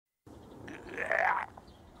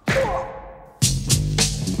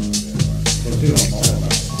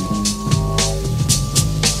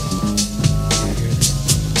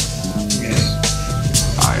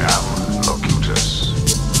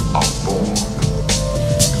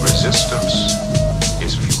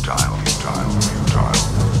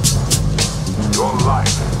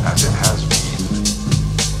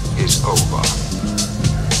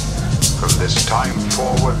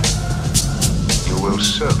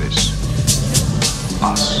this.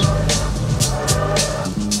 Us.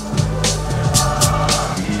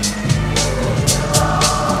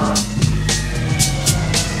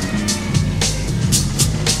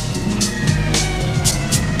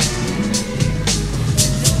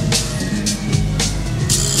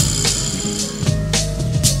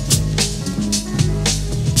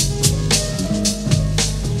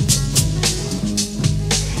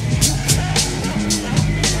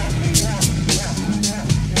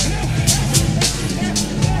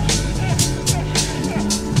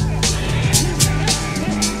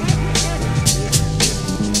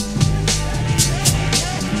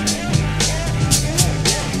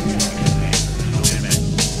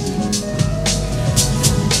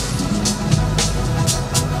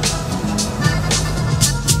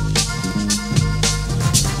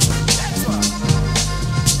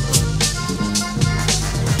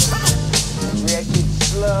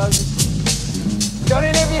 Don't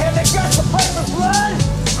any of you have the guts to play for blood?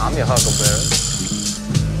 I'm your Huckleberry.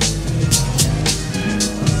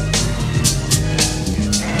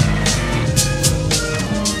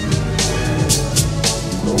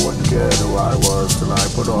 No one cared who I was till I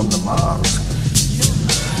put on the mask.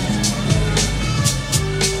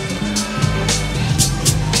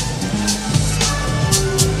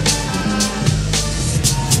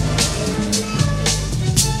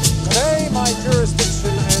 Today, my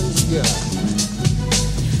jurisdiction ends here.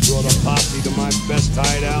 You're the posse to my best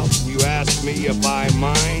hideout. You ask me if I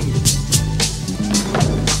mind.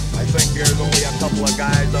 I think there's only a couple of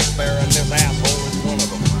guys up there, and this asshole is one of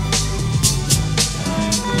them.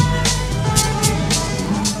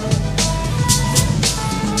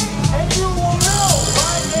 And you will know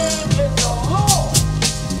my name is the Lord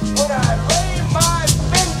when I lay my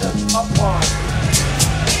vengeance upon you.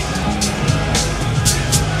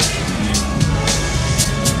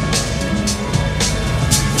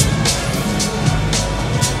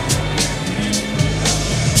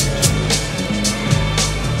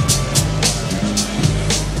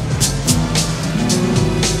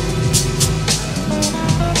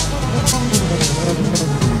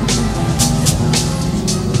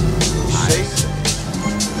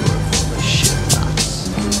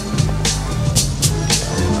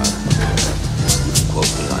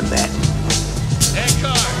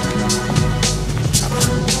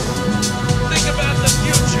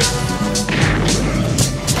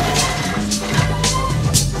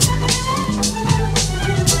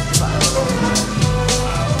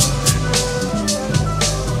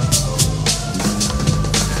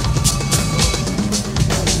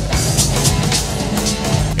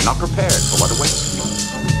 Not prepared for what awaits you.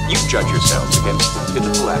 You judge yourselves against the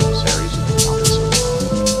pitiful adversaries of democracy.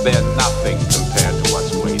 They're nothing compared to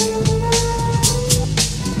what's waiting.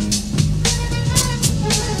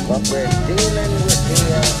 What we're dealing with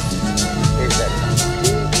here is a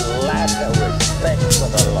complete lack of respect for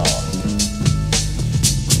the law.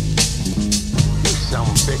 You some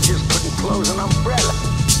bitches couldn't close an umbrella.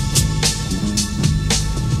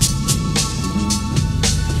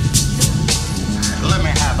 Let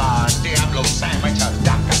me have a Diablo sandwich, a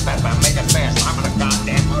Dr. Pepper, make it fast. I'm in a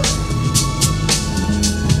goddamn hurry.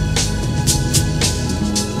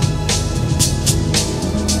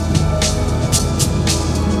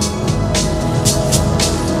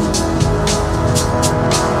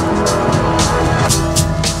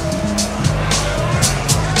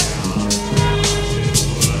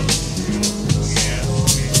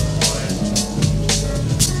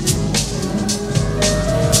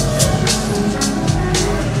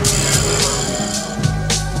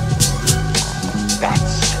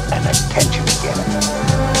 That's an attention getter.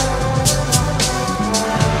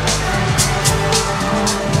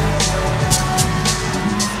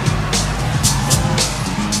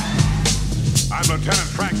 I'm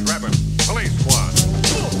Lieutenant Frank Drebin, Police Squad.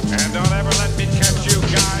 And don't ever let me catch you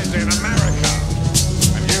guys in America.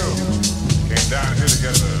 And you came down here to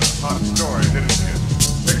get a hot story, didn't you?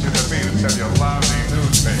 Pictures of me that said you lousy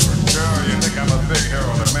newspaper. Sure, you think I'm a big hero,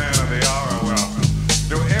 the man of the hour. Well,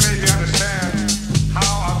 do any of you understand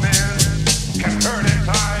how a man can hurt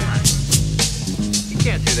inside? You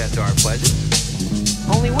can't do that to our pleasures.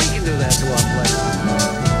 Only we can do that to our pleasures.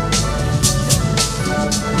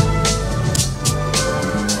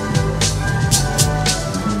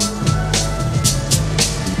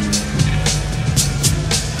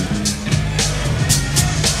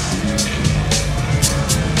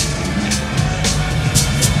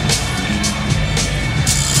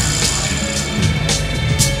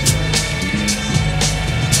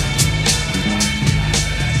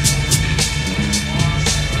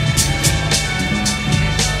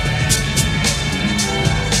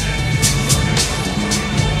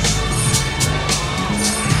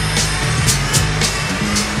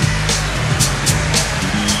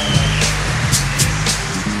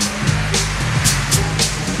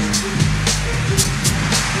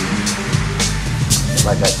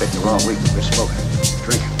 for all week. We're smoking,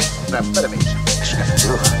 drinking, amphetamines, sniffing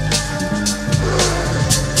glue.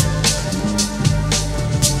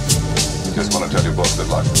 Just want to tell you both good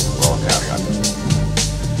luck. We're all counting on you.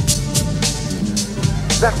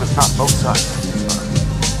 That was not Mozart.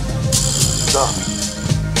 God.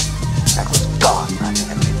 That was God laughing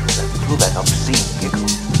at me through that obscene giggle.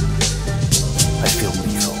 I feel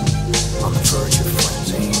lethal, on the verge of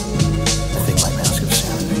frenzy. I think my mask of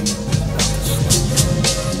sanity is about to slip.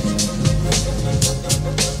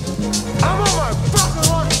 I'm on my fucking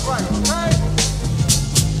lunch break, okay?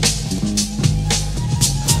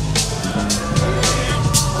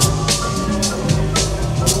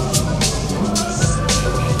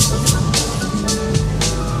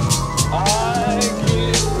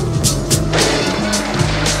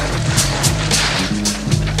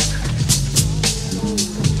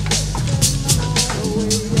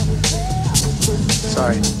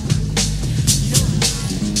 Sorry.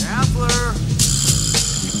 Appler!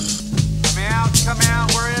 Come out,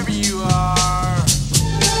 wherever you are.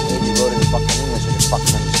 Maybe you wrote in fucking English and you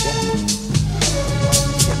fucking understand.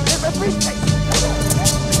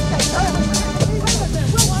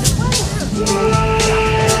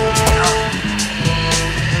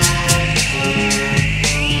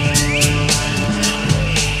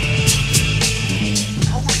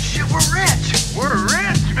 Holy shit, we're rich! We're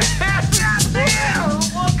rich, man! Goddamn!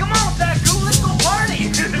 Well, come on, Taku, let's go party!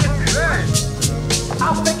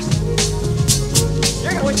 I'll fix it.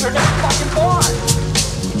 You're gonna win your next fucking bar.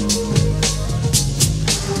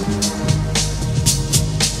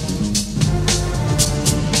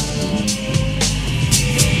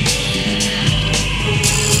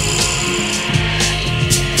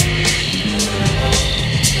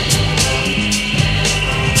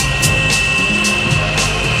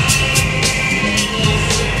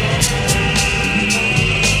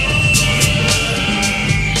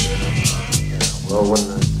 Well, when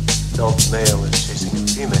the adult male is chasing a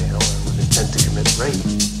female with intent to commit rape,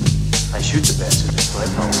 I shoot the bastard. That's my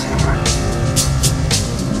policy.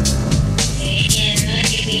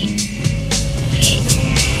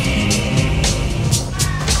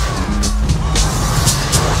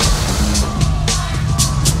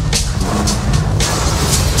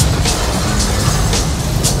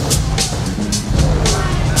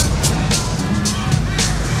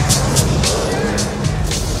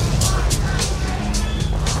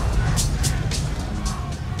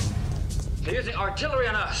 They're using artillery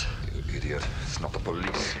on us. You idiot. It's not the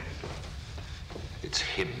police. It's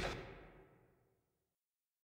him.